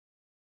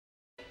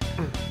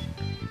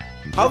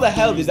How the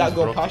hell did that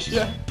go past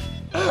you?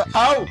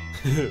 How?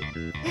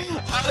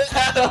 How the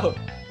hell?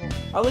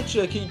 I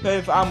literally keep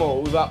paying for ammo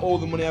without all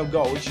the money I've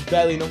got, which is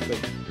barely nothing.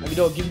 And you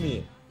don't give me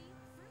it.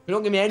 You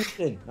don't give me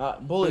anything.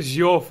 Bullets. It's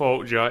your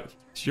fault, Jack.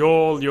 It's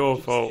all your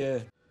fault. Yeah.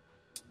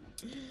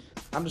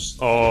 I'm just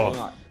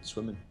like,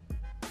 swimming.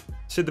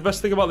 See, the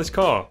best thing about this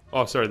car...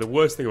 Oh, sorry, the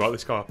worst thing about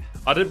this car.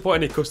 I didn't put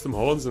any custom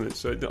horns in it,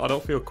 so I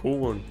don't feel cool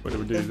when we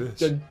do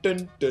this.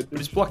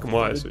 It's black and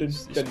white, so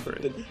it's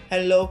pretty.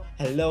 Hello,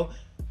 hello.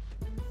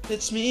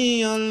 It's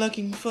me you're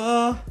looking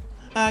for.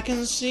 I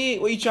can see.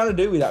 What are you trying to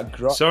do with that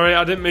grot? Sorry,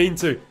 I didn't mean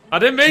to. I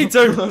didn't mean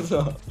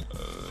to!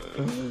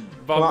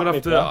 But I'm gonna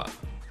have to...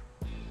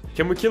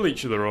 Can we kill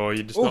each other, or are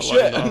you just not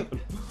letting that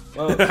happen?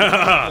 Well,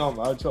 no,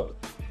 man,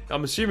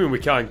 I'm assuming we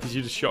can, because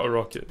you just shot a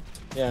rocket.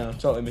 Yeah, I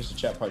totally missed a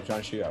checkpoint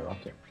trying to shoot at a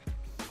rocket.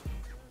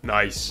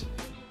 Nice.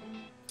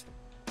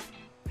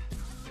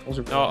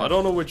 No, I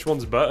don't know which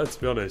one's better, to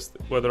be honest.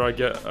 Whether I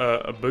get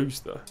a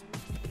booster,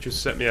 which will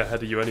set me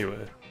ahead of you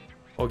anyway,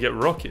 or get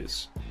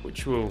rockets,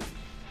 which will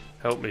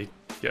help me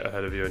get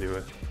ahead of you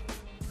anyway.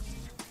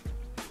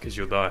 Because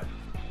you'll die.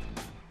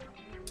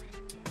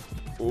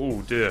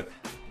 Oh dear.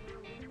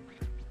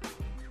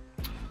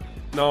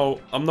 No,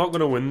 I'm not going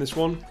to win this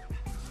one.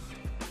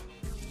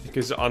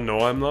 Because I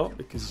know I'm not.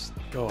 Because,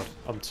 God,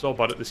 I'm so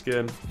bad at this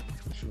game.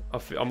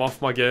 I'm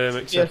off my game,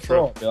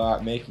 etc. Be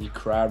like making you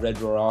cry,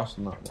 red raw arse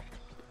and that one.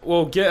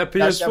 Well, get a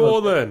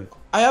PS4 then.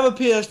 I have a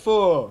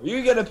PS4.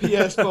 You get a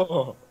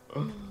PS4.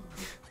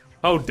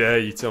 How dare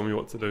you tell me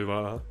what to do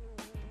about that?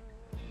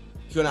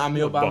 If you want to add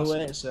me up, by the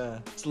way, it's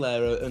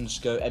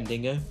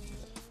Lero_MDingo.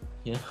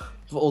 Yeah.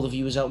 For all the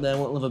viewers out there,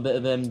 want to love a bit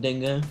of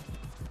MDingo.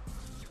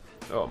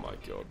 Oh my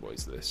God, what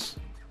is this?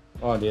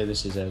 Oh dear,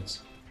 this is Ed's.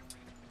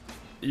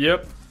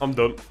 Yep, I'm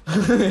done.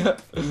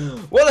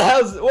 What the hell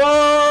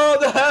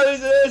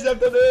is this? I've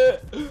done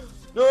it!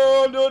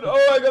 No, I'm done.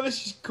 Oh my God,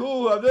 this is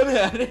cool. I've done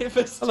it. I did it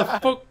first time. How the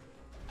fuck?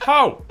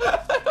 How?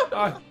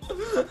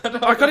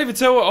 I can't even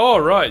tell what. Oh,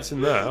 right, it's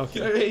in there.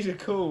 Okay. It's a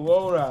cool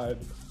wall ride.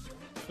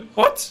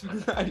 What?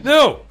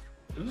 No!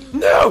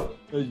 No!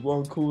 There's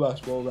one cool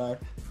ass wall ride.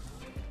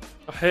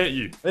 I hate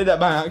you. I did that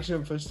by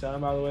accident first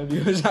time, by the way,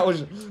 because that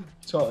was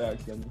totally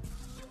accidental.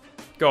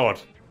 God.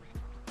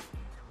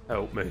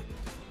 Help me.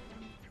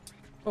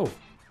 Oh,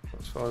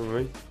 that's fine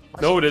with me.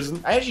 No, it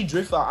isn't. I actually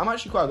drift that. I'm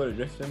actually quite good at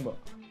drifting, but...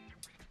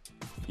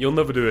 You'll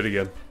never do it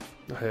again.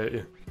 I hate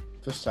you.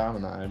 First time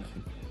and that,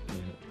 everything.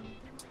 Yeah.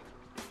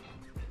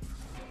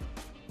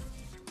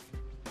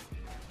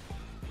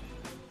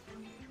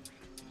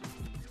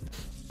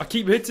 I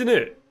keep hitting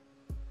it.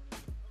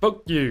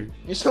 Fuck you.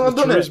 You still haven't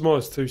done it? The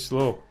Turismo's too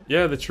slow.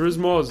 Yeah, the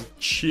Turismo's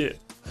shit.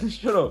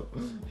 Shut up.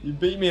 You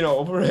beat me in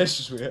all other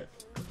races with it.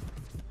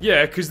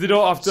 Yeah, because they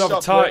don't have to have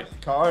a tight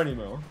car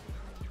anymore.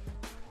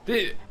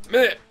 Mate,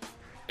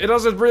 it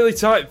has a really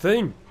tight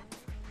thing.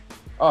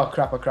 Oh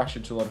crap, I crashed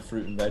into a lot of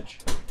fruit and veg.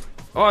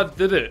 Oh, I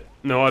did it.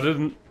 No, I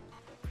didn't.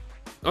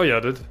 Oh yeah, I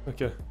did.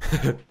 Okay.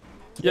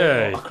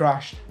 Yay. I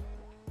crashed.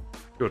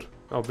 Good.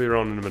 I'll be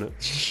around in a minute.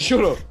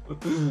 Shut up.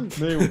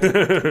 Me.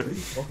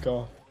 Fuck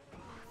off.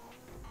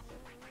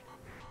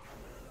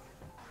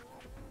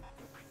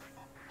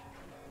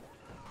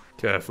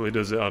 Carefully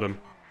does it, Adam.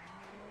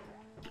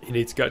 You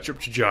need to catch up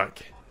to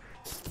Jack.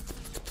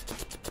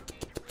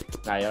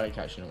 Nah, you ain't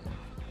catching up.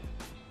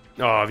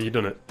 Oh, have you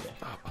done it? Yeah.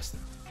 Oh,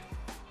 bastard.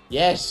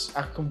 Yes,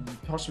 I can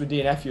possibly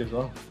DNF you as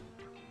well.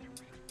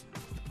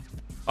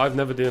 I've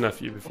never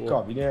DNF you before.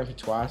 God, you DNF you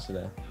twice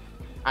today.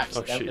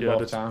 Accidentally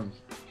both times.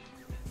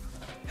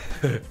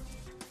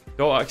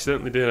 Don't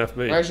accidentally DNF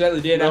me. I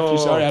accidentally DNF you,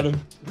 sorry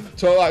Adam.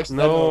 Total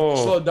accidental.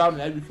 No. Slowed down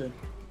and everything.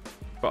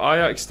 But I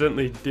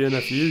accidentally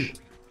DNF you.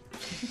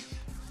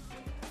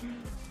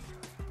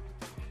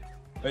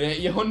 Oh, yeah,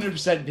 you're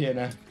 100%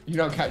 DNF.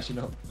 You're not catching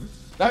up.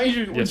 That means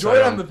you're Yes,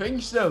 enjoying on the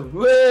thing still.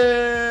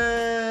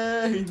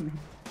 Way!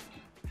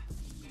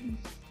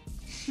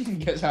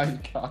 Gets out of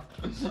your car.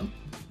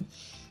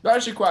 That's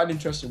actually quite an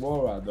interesting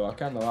wall ride though. I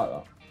kind of like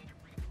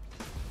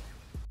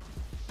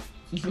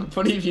that.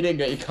 Funny if you didn't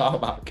get your car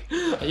back.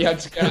 You had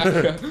to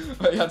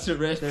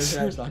race everything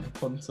else like a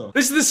punter.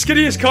 This is the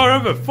skinniest car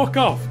ever. Fuck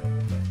off.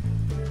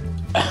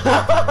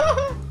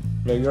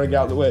 Right, you gotta get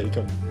out of the way. You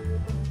come.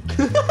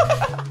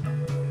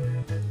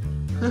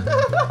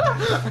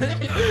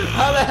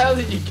 How the hell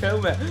did you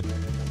kill me?